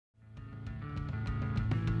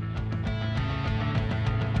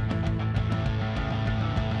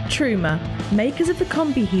Truma, makers of the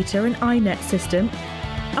Combi heater and iNet system,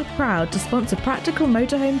 are proud to sponsor Practical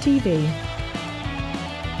Motorhome TV.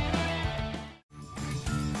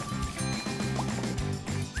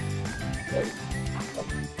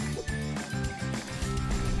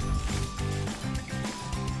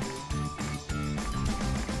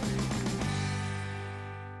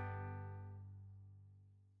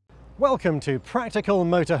 Welcome to Practical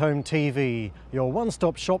Motorhome TV, your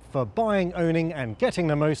one-stop shop for buying, owning and getting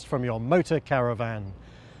the most from your motor caravan.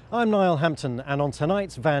 I'm Niall Hampton, and on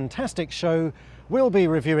tonight's fantastic show we'll be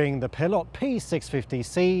reviewing the Pilote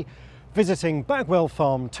P650C, visiting Bagwell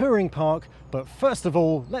Farm Touring Park, but first of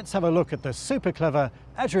all let's have a look at the super clever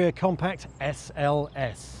Adria Compact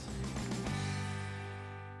SLS.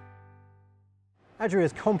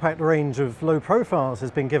 Adria's compact range of low profiles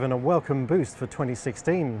has been given a welcome boost for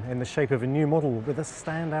 2016 in the shape of a new model with a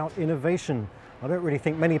standout innovation. I don't really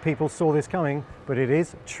think many people saw this coming, but it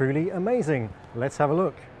is truly amazing. Let's have a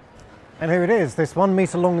look. And here it is, this 1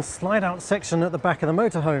 metre long slide out section at the back of the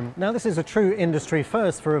motorhome. Now this is a true industry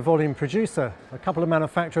first for a volume producer. A couple of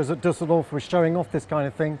manufacturers at Dusseldorf were showing off this kind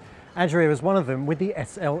of thing. Adria is one of them with the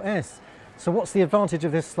SLS. So what's the advantage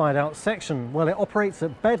of this slide out section? Well, it operates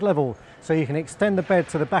at bed level, so you can extend the bed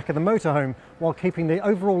to the back of the motorhome while keeping the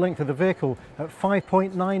overall length of the vehicle at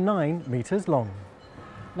 5.99 metres long.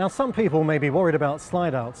 Now some people may be worried about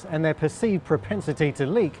slide outs and their perceived propensity to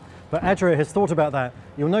leak, but Adria has thought about that.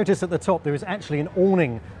 You'll notice at the top there is actually an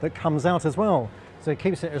awning that comes out as well, so it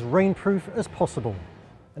keeps it as rainproof as possible.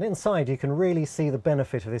 And inside you can really see the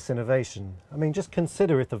benefit of this innovation. I mean, just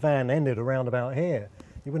consider if the van ended around about here.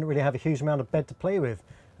 You wouldn't really have a huge amount of bed to play with.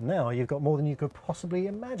 Now you've got more than you could possibly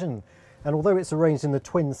imagine. And although it's arranged in the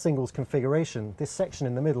twin singles configuration, this section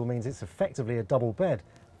in the middle means it's effectively a double bed.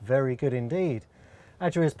 Very good indeed.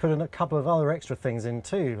 Adria has put in a couple of other extra things in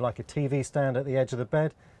too, like a TV stand at the edge of the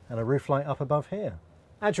bed and a roof light up above here.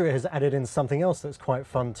 Adria has added in something else that's quite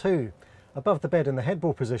fun too. Above the bed in the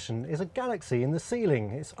headboard position is a galaxy in the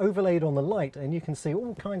ceiling. It's overlaid on the light and you can see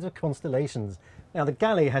all kinds of constellations. Now the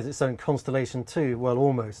galley has its own constellation too, well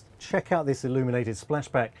almost. Check out this illuminated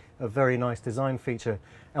splashback, a very nice design feature.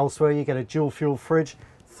 Elsewhere you get a dual fuel fridge,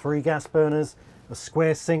 3 gas burners, a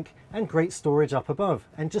square sink and great storage up above.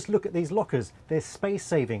 And just look at these lockers, they're space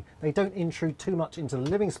saving. They don't intrude too much into the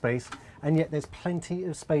living space and yet there's plenty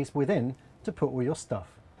of space within to put all your stuff.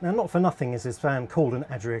 Now not for nothing is this van called an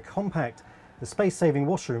Adria Compact. The space-saving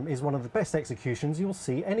washroom is one of the best executions you'll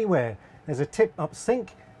see anywhere. There's a tip-up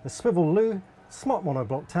sink, a swivel loo, smart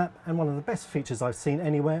monoblock tap, and one of the best features I've seen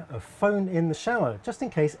anywhere, a phone in the shower, just in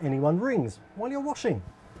case anyone rings while you're washing.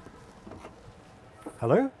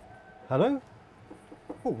 Hello? Hello?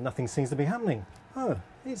 Oh, nothing seems to be happening. Oh,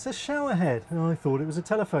 it's a shower head. Oh, I thought it was a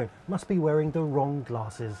telephone. Must be wearing the wrong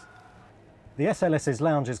glasses. The SLS's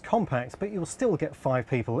lounge is compact, but you'll still get 5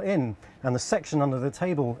 people in, and the section under the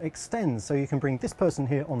table extends so you can bring this person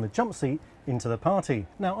here on the jump seat into the party.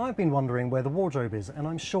 Now I've been wondering where the wardrobe is, and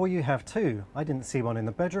I'm sure you have too. I didn't see one in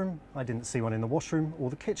the bedroom, I didn't see one in the washroom or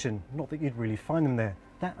the kitchen, not that you'd really find them there.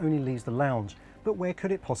 That only leaves the lounge, but where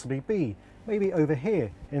could it possibly be? Maybe over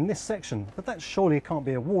here in this section, but that surely can't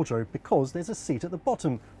be a wardrobe because there's a seat at the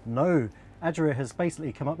bottom. No, Adria has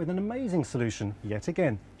basically come up with an amazing solution yet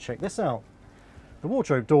again. Check this out. The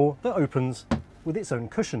wardrobe door that opens with its own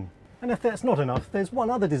cushion. And if that's not enough, there's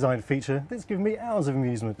one other design feature that's given me hours of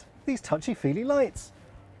amusement. These touchy-feely lights.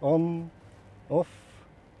 On, off,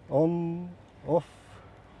 on, off,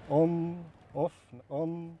 on, off,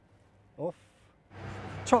 on, off.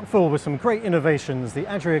 Chock full with some great innovations, the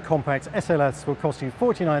Adria Compact SLS will cost you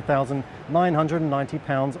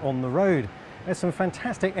 £49,990 on the road. There's some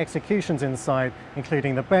fantastic executions inside,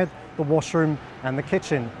 including the bed, the washroom and the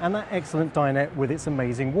kitchen, and that excellent dinette with its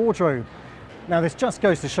amazing wardrobe. Now this just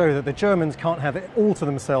goes to show that the Germans can't have it all to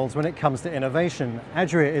themselves when it comes to innovation.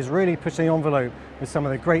 Adria is really pushing the envelope with some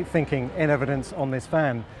of the great thinking in evidence on this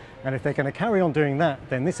van. And if they're going to carry on doing that,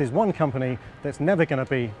 then this is one company that's never going to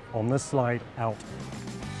be on the slide out.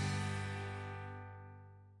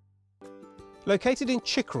 Located in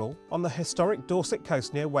Chickerell on the historic Dorset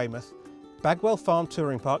coast near Weymouth, Bagwell Farm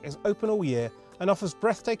Touring Park is open all year and offers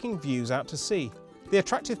breathtaking views out to sea. The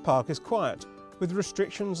attractive park is quiet, with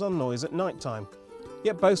restrictions on noise at night time,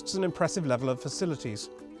 yet boasts an impressive level of facilities,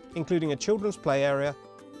 including a children's play area,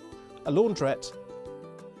 a laundrette,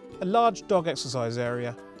 a large dog exercise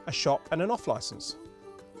area, a shop and an off-licence.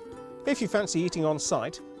 If you fancy eating on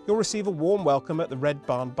site, you'll receive a warm welcome at the Red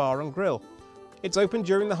Barn Bar and Grill. It's open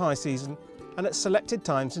during the high season and at selected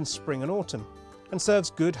times in spring and autumn, and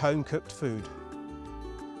serves good home-cooked food.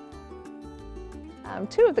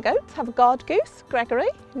 2 of the goats have a guard goose, Gregory,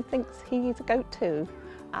 who thinks he's a goat too.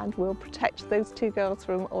 and we'll protect those 2 girls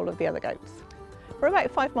from all of the other goats. We're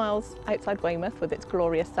about 5 miles outside Weymouth with its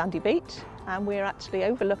glorious sandy beach, and we're actually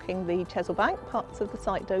overlooking the Chesil Bank. Parts of the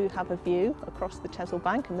site do have a view across the Chesil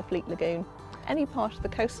Bank and the Fleet Lagoon. Any part of the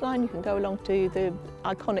coastline you can go along to the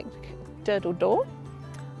iconic Durdle Door,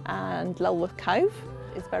 and Lulworth Cove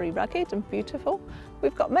is very rugged and beautiful.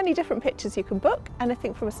 We've got many different pitches you can book,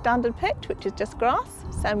 anything from a standard pitch, which is just grass,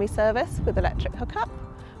 semi-service with electric hookup.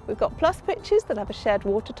 We've got plus pitches that have a shared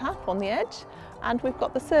water tap on the edge, and we've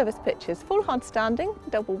got the service pitches, full hard standing,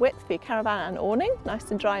 double width for your caravan and awning, nice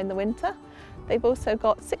and dry in the winter. They've also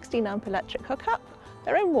got 16 amp electric hookup,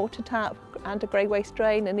 their own water tap and a grey waste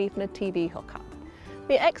drain, and even a TV hookup.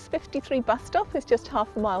 The X53 bus stop is just half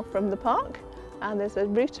a mile from the park, and there's a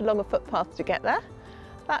route along a footpath to get there.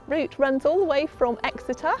 That route runs all the way from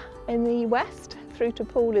Exeter in the west through to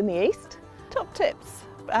Poole in the east. Top tips,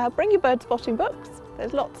 bring your bird spotting books.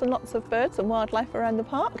 There's lots and lots of birds and wildlife around the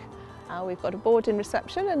park. We've got a board in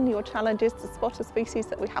reception, and your challenge is to spot a species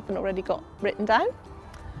that we haven't already got written down.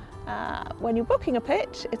 When you're booking a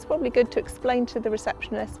pitch, it's probably good to explain to the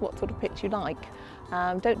receptionist what sort of pitch you like.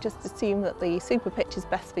 Don't just assume that the super pitch is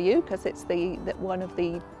best for you because it's one of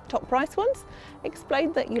the top price ones.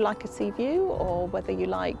 Explain that you like a sea view, or whether you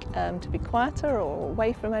like to be quieter or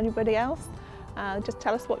away from anybody else. Just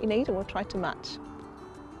tell us what you need and we'll try to match.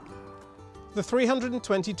 The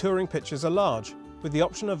 320 touring pitches are large, with the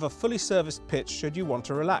option of a fully serviced pitch should you want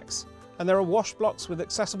to relax, and there are wash blocks with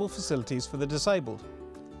accessible facilities for the disabled.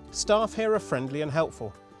 Staff here are friendly and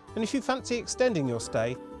helpful, and if you fancy extending your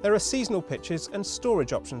stay, there are seasonal pitches and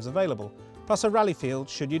storage options available, plus a rally field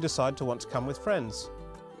should you decide to want to come with friends.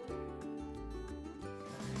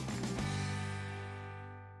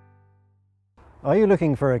 Are you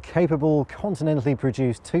looking for a capable, continentally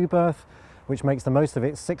produced 2-berth, which makes the most of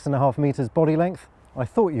its 6.5 metres body length? I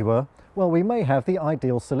thought you were. Well, we may have the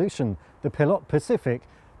ideal solution, the Pilote Pacific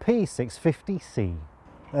P650C.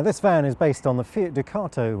 Now, this van is based on the Fiat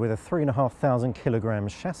Ducato with a 3,500 kilogram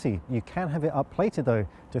chassis. You can have it up-plated though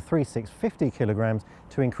to 3,650 kilograms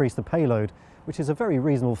to increase the payload, which is a very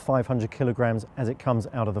reasonable 500 kilograms as it comes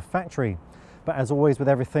out of the factory. But as always with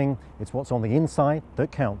everything, it's what's on the inside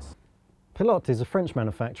that counts. Pilote is a French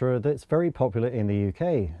manufacturer that's very popular in the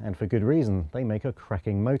UK, and for good reason. They make a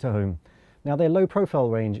cracking motorhome. Now, their low profile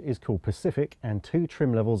range is called Pacific, and 2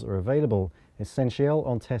 trim levels are available, Essentiel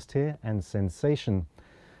on test here and Sensation.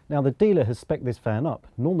 Now, the dealer has spec'd this van up.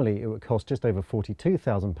 Normally it would cost just over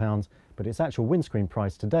 £42,000, but its actual windscreen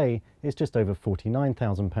price today is just over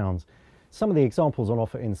 £49,000. Some of the examples on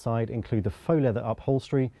offer inside include the faux leather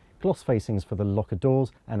upholstery, gloss facings for the locker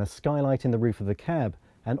doors, and a skylight in the roof of the cab.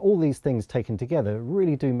 And all these things taken together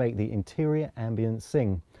really do make the interior ambience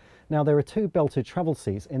sing. Now, there are 2 belted travel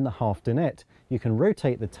seats in the half dinette. You can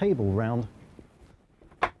rotate the table round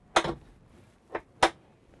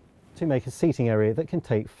to make a seating area that can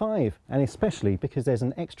take 5, and especially because there's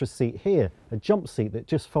an extra seat here, a jump seat that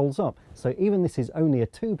just folds up. So even this is only a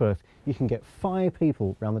 2-berth, you can get 5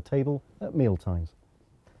 people round the table at meal times.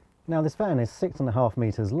 Now, this van is 6.5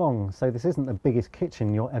 metres long, so this isn't the biggest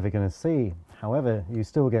kitchen you're ever going to see. However, you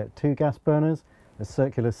still get 2 gas burners, a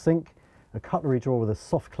circular sink, a cutlery drawer with a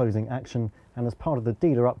soft closing action, and as part of the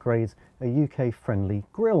dealer upgrades, a UK-friendly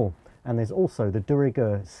grill. And there's also the de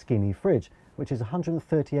rigueur skinny fridge, which is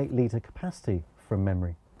 138 litre capacity from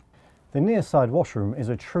memory. The near side washroom is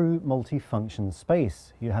a true multi-function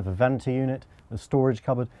space. You have a vanity unit, a storage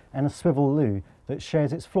cupboard, and a swivel loo that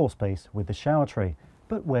shares its floor space with the shower tray.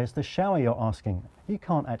 But where's the shower, you're asking? You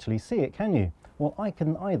can't actually see it, can you? Well, I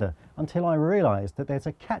couldn't either, until I realised that there's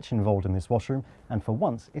a catch involved in this washroom, and for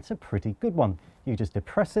once it's a pretty good one. You just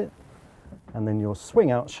depress it, and then your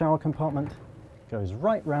swing out shower compartment goes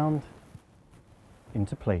right round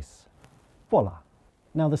into place. Voila!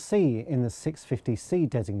 Now, the C in the 650C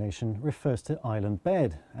designation refers to island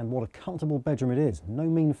bed, and what a comfortable bedroom it is. No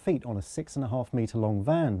mean feat on a 6.5 metre long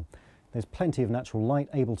van. There's plenty of natural light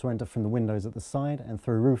able to enter from the windows at the side and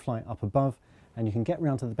through roof light up above, and you can get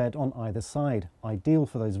round to the bed on either side. Ideal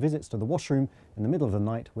for those visits to the washroom in the middle of the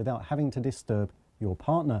night without having to disturb your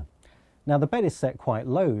partner. Now, the bed is set quite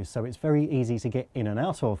low, so it's very easy to get in and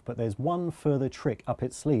out of, but there's one further trick up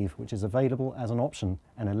its sleeve which is available as an option,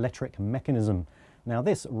 an electric mechanism. Now,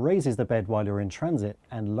 this raises the bed while you're in transit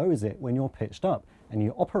and lowers it when you're pitched up, and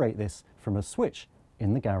you operate this from a switch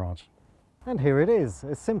in the garage. And here it is,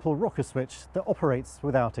 a simple rocker switch that operates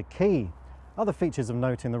without a key. Other features of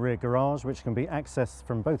note in the rear garage, which can be accessed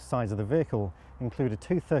from both sides of the vehicle, include a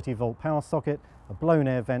 230-volt power socket, a blown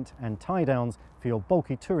air vent and tie downs for your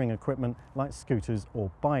bulky touring equipment like scooters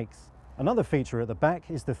or bikes. Another feature at the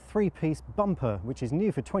back is the 3-piece bumper, which is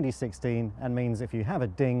new for 2016 and means if you have a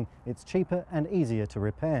ding, it's cheaper and easier to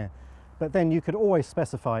repair. But then you could always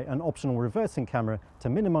specify an optional reversing camera to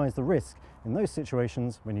minimise the risk in those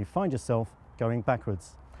situations when you find yourself going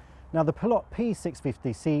backwards. Now the Pilot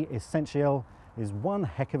P650C Essentiel is one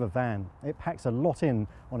heck of a van. It packs a lot in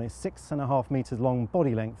on its 6.5 metres long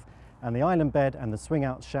body length, and the island bed and the swing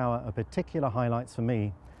out shower are particular highlights for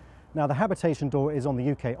me. Now the habitation door is on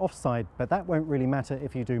the UK offside, but that won't really matter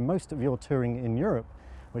if you do most of your touring in Europe,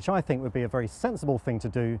 which I think would be a very sensible thing to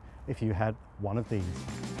do if you had one of these.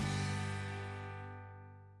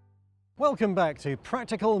 Welcome back to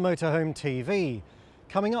Practical Motorhome TV.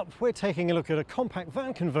 Coming up, we're taking a look at a compact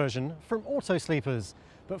van conversion from Auto Sleepers.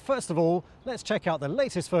 But first of all, let's check out the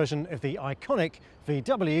latest version of the iconic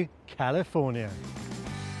VW California.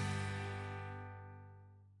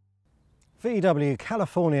 VW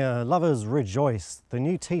California lovers rejoice. The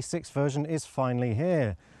new T6 version is finally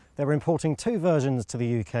here. They're importing two versions to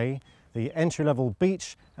the UK, the entry-level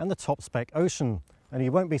Beach and the top-spec Ocean. And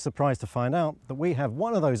you won't be surprised to find out that we have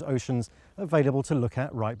one of those Oceans available to look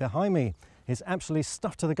at right behind me. It's absolutely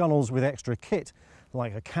stuffed to the gunnels with extra kit,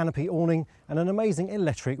 like a canopy awning and an amazing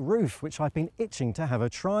electric roof, which I've been itching to have a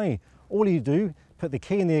try. All you do, put the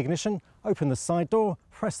key in the ignition, open the side door,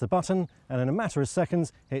 press the button, and in a matter of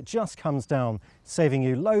seconds, it just comes down, saving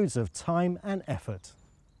you loads of time and effort.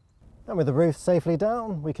 And with the roof safely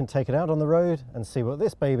down, we can take it out on the road and see what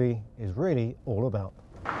this baby is really all about.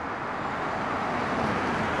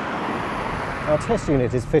 Our test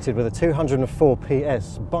unit is fitted with a 204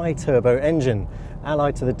 PS bi-turbo engine,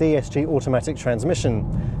 allied to the DSG automatic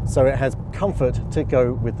transmission, so it has comfort to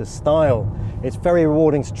go with the style. It's very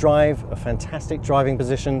rewarding to drive, a fantastic driving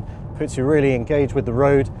position, puts you really engaged with the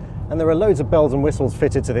road, and there are loads of bells and whistles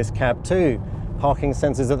fitted to this cab too. Parking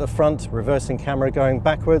sensors at the front, reversing camera going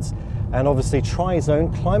backwards, and obviously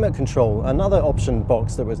tri-zone climate control, another option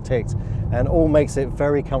box that was ticked, and all makes it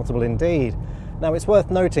very comfortable indeed. Now it's worth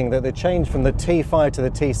noting that the change from the T5 to the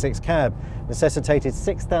T6 cab necessitated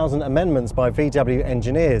 6,000 amendments by VW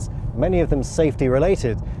engineers, many of them safety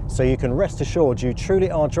related, so you can rest assured you truly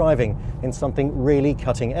are driving in something really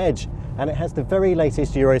cutting edge. And it has the very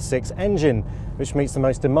latest Euro 6 engine, which meets the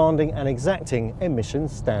most demanding and exacting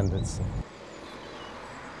emissions standards.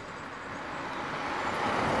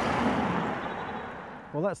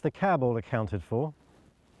 Well, that's the cab all accounted for.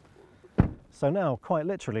 So now, quite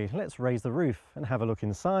literally, let's raise the roof and have a look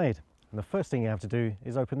inside. And the first thing you have to do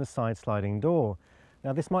is open the side sliding door.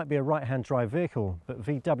 Now this might be a right-hand drive vehicle, but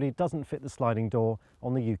VW doesn't fit the sliding door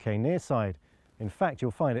on the UK near side. In fact,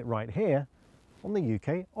 you'll find it right here on the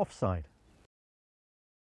UK offside.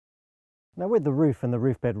 Now with the roof and the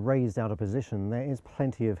roof bed raised out of position, there is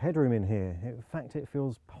plenty of headroom in here. In fact, it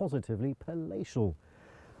feels positively palatial.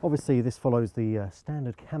 Obviously this follows the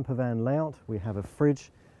standard camper van layout. We have a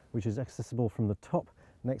fridge, which is accessible from the top.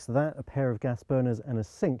 Next to that, a pair of gas burners and a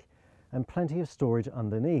sink, and plenty of storage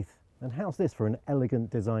underneath. And how's this for an elegant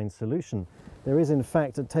design solution? There is in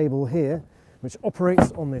fact a table here which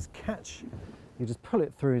operates on this catch. You just pull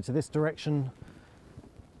it through to this direction,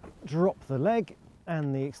 drop the leg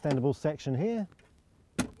and the extendable section here,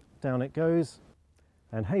 down it goes,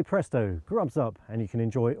 and hey presto, grubs up, and you can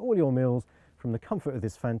enjoy all your meals from the comfort of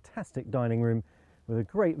this fantastic dining room with a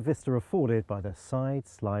great vista afforded by the side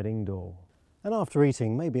sliding door. And after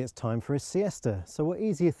eating, maybe it's time for a siesta, so what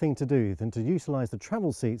easier thing to do than to utilise the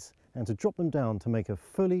travel seats and to drop them down to make a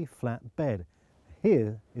fully flat bed.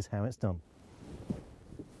 Here is how it's done.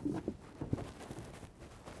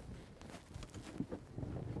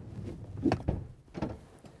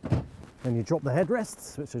 Then you drop the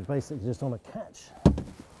headrests, which is basically just on a catch.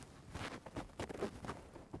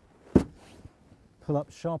 Pull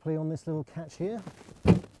up sharply on this little catch here.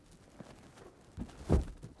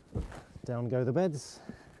 Down go the beds,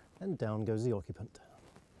 and down goes the occupant.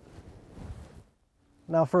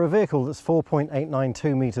 Now for a vehicle that's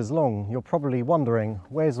 4.892 metres long, you're probably wondering,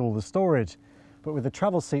 where's all the storage? But with the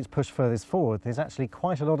travel seats pushed furthest forward, there's actually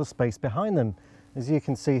quite a lot of space behind them. As you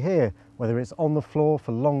can see here, whether it's on the floor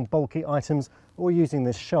for long bulky items or using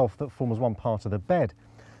this shelf that forms one part of the bed.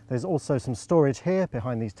 There's also some storage here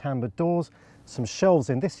behind these tambored doors, some shelves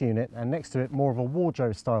in this unit, and next to it more of a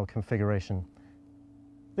wardrobe style configuration.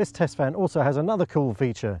 This test van also has another cool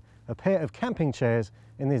feature, a pair of camping chairs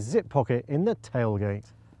in this zip pocket in the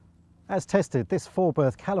tailgate. As tested, this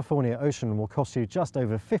 4-berth California Ocean will cost you just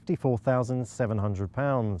over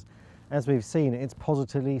 £54,700. As we've seen, it's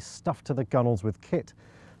positively stuffed to the gunnels with kit,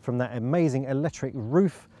 from that amazing electric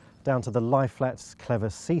roof down to the lie-flat clever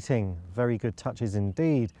seating. Very good touches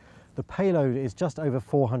indeed. The The payload is just over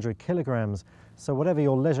 400 kilograms, so whatever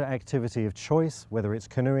your leisure activity of choice, whether it's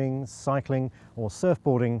canoeing, cycling or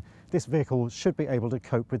surfboarding, this vehicle should be able to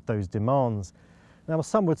cope with those demands. Now,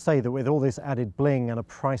 some would say that with all this added bling and a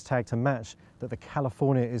price tag to match, that the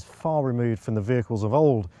California is far removed from the vehicles of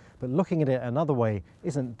old. But looking at it another way,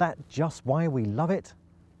 isn't that just why we love it?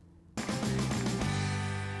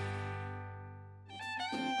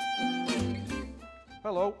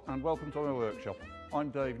 Hello and welcome to my workshop. I'm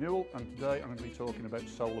Dave Newell and today I'm going to be talking about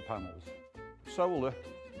solar panels. Solar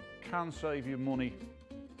can save you money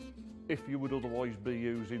if you would otherwise be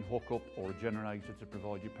using hookup or a generator to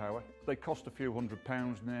provide you power. They cost a few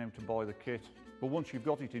 £100s now to buy the kit, but once you've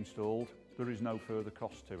got it installed, there is no further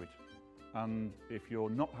cost to it. And if you're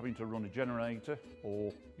not having to run a generator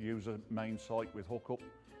or use a main site with hookup,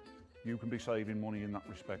 you can be saving money in that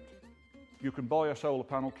respect. You can buy a solar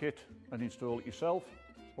panel kit and install it yourself,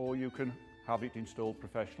 or you can have it installed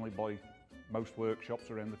professionally by most workshops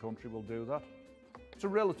around the country will do that. It's a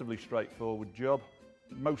relatively straightforward job.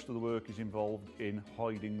 Most of the work is involved in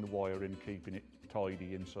hiding the wire and keeping it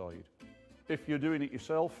tidy inside. If you're doing it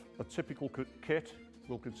yourself, a typical kit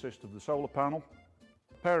will consist of the solar panel,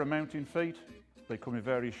 a pair of mounting feet. They come in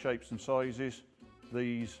various shapes and sizes.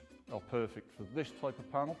 These are perfect for this type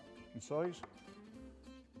of panel in size.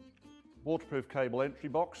 Waterproof cable entry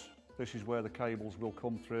box. This is where the cables will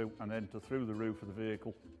come through and enter through the roof of the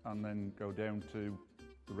vehicle and then go down to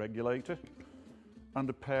the regulator. And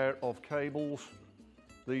a pair of cables.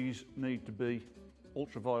 These need to be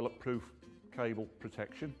ultraviolet proof cable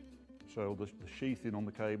protection, so the sheathing on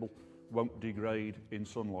the cable won't degrade in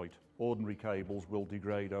sunlight. Ordinary cables will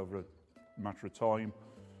degrade over a matter of time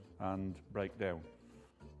and break down.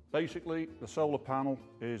 Basically, the solar panel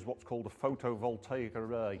is what's called a photovoltaic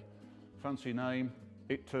array. Fancy name,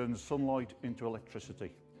 it turns sunlight into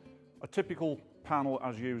electricity. A typical panel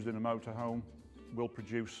as used in a motorhome will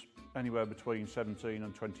produce anywhere between 17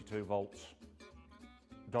 and 22 volts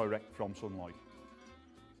direct from sunlight.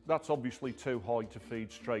 That's obviously too high to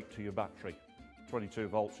feed straight to your battery. 22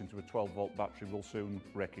 volts into a 12 volt battery will soon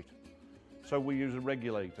wreck it. So we use a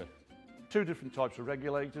regulator. Two different types of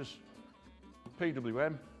regulators,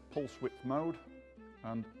 PWM, pulse width mode,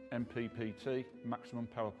 and MPPT, maximum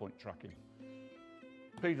power point tracking.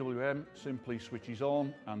 PWM simply switches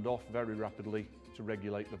on and off very rapidly to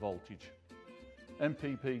regulate the voltage.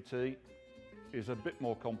 MPPT is a bit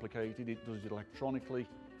more complicated. It does it electronically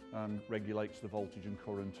and regulates the voltage and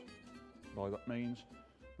current by that means.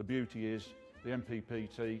 The beauty is the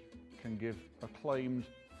MPPT can give a claimed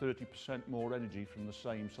 30% more energy from the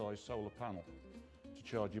same size solar panel to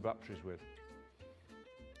charge your batteries with.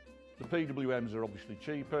 The PWMs are obviously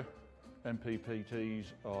cheaper, MPPTs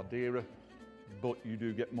are dearer, but you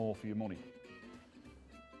do get more for your money.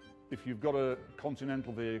 If you've got a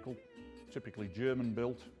Continental vehicle, typically German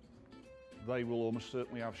built, they will almost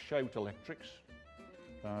certainly have Shout electrics.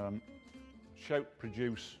 Shout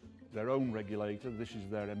produce their own regulator. This is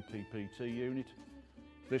their MPPT unit.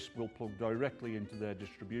 This will plug directly into their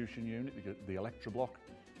distribution unit, the electroblock,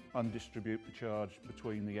 and distribute the charge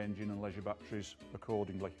between the engine and leisure batteries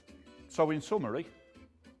accordingly. So in summary,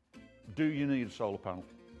 do you need a solar panel?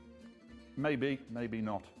 Maybe, maybe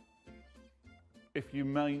not. If you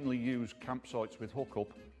mainly use campsites with hookup,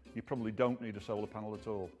 you probably don't need a solar panel at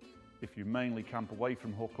all. If you mainly camp away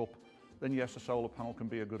from hookup, then yes, a solar panel can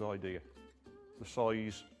be a good idea. The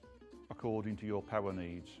size according to your power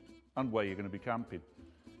needs and where you're going to be camping.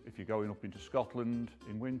 If you're going up into Scotland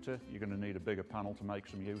in winter, you're going to need a bigger panel to make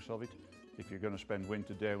some use of it. If you're going to spend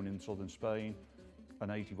winter down in southern Spain, an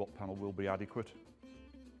 80 watt panel will be adequate.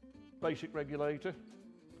 Basic regulator,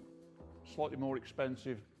 slightly more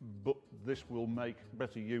expensive, but this will make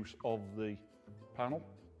better use of the panel.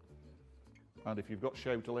 And if you've got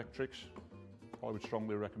Shout electrics, I would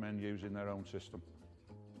strongly recommend using their own system.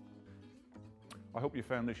 I hope you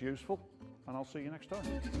found this useful, and I'll see you next time.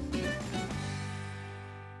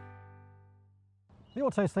 The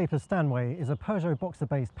Auto Sleeper Stanway is a Peugeot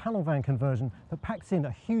Boxer-based panel van conversion that packs in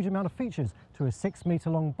a huge amount of features to a 6 metre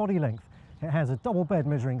long body length. It has a double bed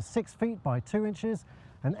measuring 6 feet by 2 inches,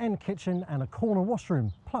 an end kitchen and a corner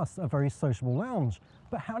washroom, plus a very sociable lounge.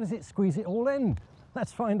 But how does it squeeze it all in?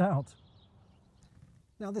 Let's find out.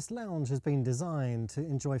 Now, this lounge has been designed to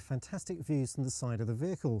enjoy fantastic views from the side of the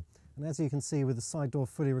vehicle. And as you can see with the side door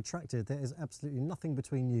fully retracted, there is absolutely nothing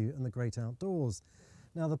between you and the great outdoors.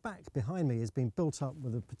 Now the back behind me has been built up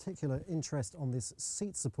with a particular interest on this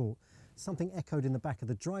seat support, something echoed in the back of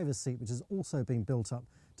the driver's seat which has also been built up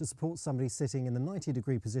to support somebody sitting in the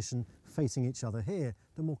 90-degree position facing each other here,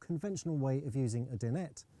 the more conventional way of using a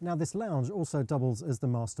dinette. Now this lounge also doubles as the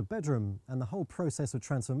master bedroom, and the whole process of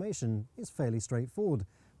transformation is fairly straightforward.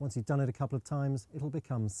 Once you've done it a couple of times, it'll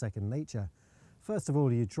become second nature. First of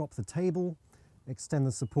all, you drop the table, extend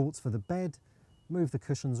the supports for the bed, move the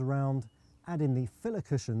cushions around, add in the filler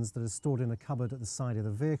cushions that are stored in a cupboard at the side of the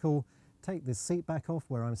vehicle, take this seat back off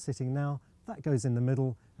where I'm sitting now, that goes in the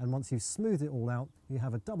middle, and once you've smoothed it all out, you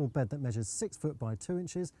have a double bed that measures 6 foot by 2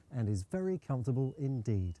 inches and is very comfortable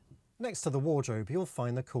indeed. Next to the wardrobe, you'll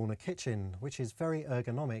find the corner kitchen, which is very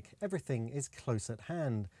ergonomic. Everything is close at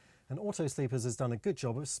hand, and Auto Sleepers has done a good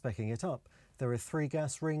job of speccing it up. There are 3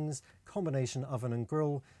 gas rings, combination oven and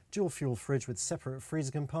grill, dual fuel fridge with separate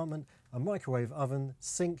freezer compartment, a microwave oven,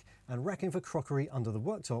 sink, and racking for crockery under the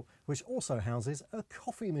worktop, which also houses a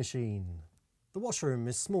coffee machine. The washroom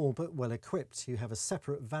is small but well equipped. You have a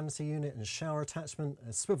separate vanity unit and shower attachment,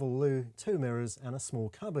 a swivel loo, 2 mirrors and a small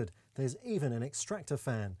cupboard. There's even an extractor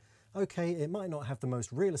fan. Okay, it might not have the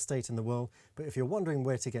most real estate in the world, but if you're wondering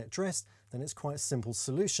where to get dressed, then it's quite a simple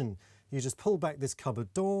solution. You just pull back this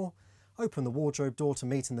cupboard door, open the wardrobe door to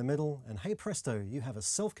meet in the middle, and hey presto, you have a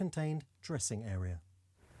self-contained dressing area.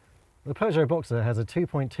 The Peugeot Boxer has a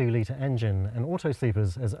 2.2 litre engine, and Auto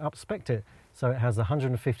Sleepers has up-specced it so it has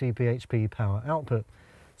 150 bhp power output.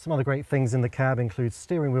 Some other great things in the cab include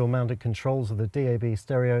steering wheel mounted controls of the DAB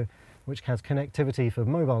stereo, which has connectivity for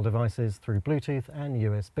mobile devices through Bluetooth and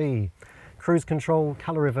USB. Cruise control,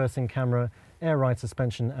 colour reversing camera, air ride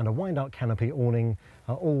suspension and a wind-up canopy awning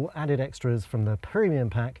are all added extras from the premium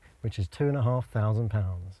pack, which is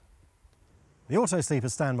 £2,500. The Auto Sleeper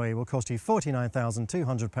Standway will cost you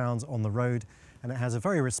 £49,200 on the road, and it has a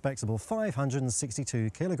very respectable 562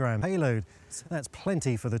 kilogram payload. That's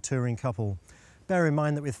plenty for the touring couple. Bear in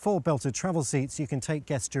mind that with 4 belted travel seats you can take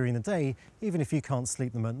guests during the day even if you can't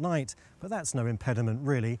sleep them at night, but that's no impediment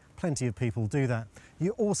really, plenty of people do that.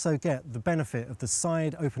 You also get the benefit of the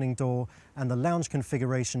side opening door and the lounge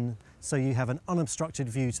configuration, so you have an unobstructed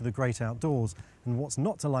view to the great outdoors. And what's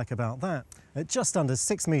not to like about that? At just under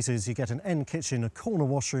 6 metres you get an end kitchen, a corner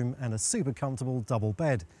washroom and a super comfortable double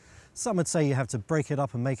bed. Some would say you have to break it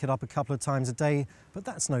up and make it up a couple of times a day, but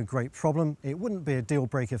that's no great problem. It wouldn't be a deal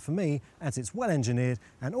breaker for me, as it's well engineered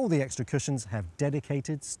and all the extra cushions have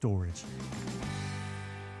dedicated storage.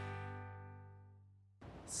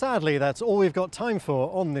 Sadly, that's all we've got time for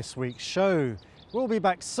on this week's show. We'll be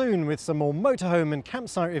back soon with some more motorhome and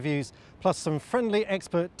campsite reviews, plus some friendly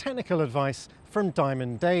expert technical advice from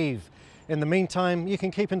Diamond Dave. In the meantime, you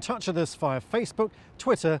can keep in touch with us via Facebook,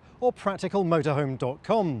 Twitter or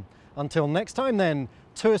practicalmotorhome.com. Until next time then,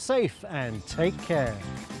 tour safe and take care.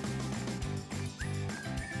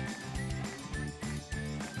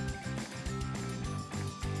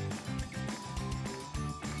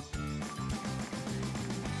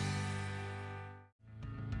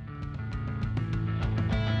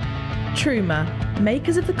 Truma,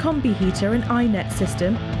 makers of the combi heater and iNet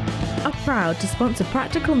system, are proud to sponsor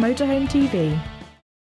Practical Motorhome TV.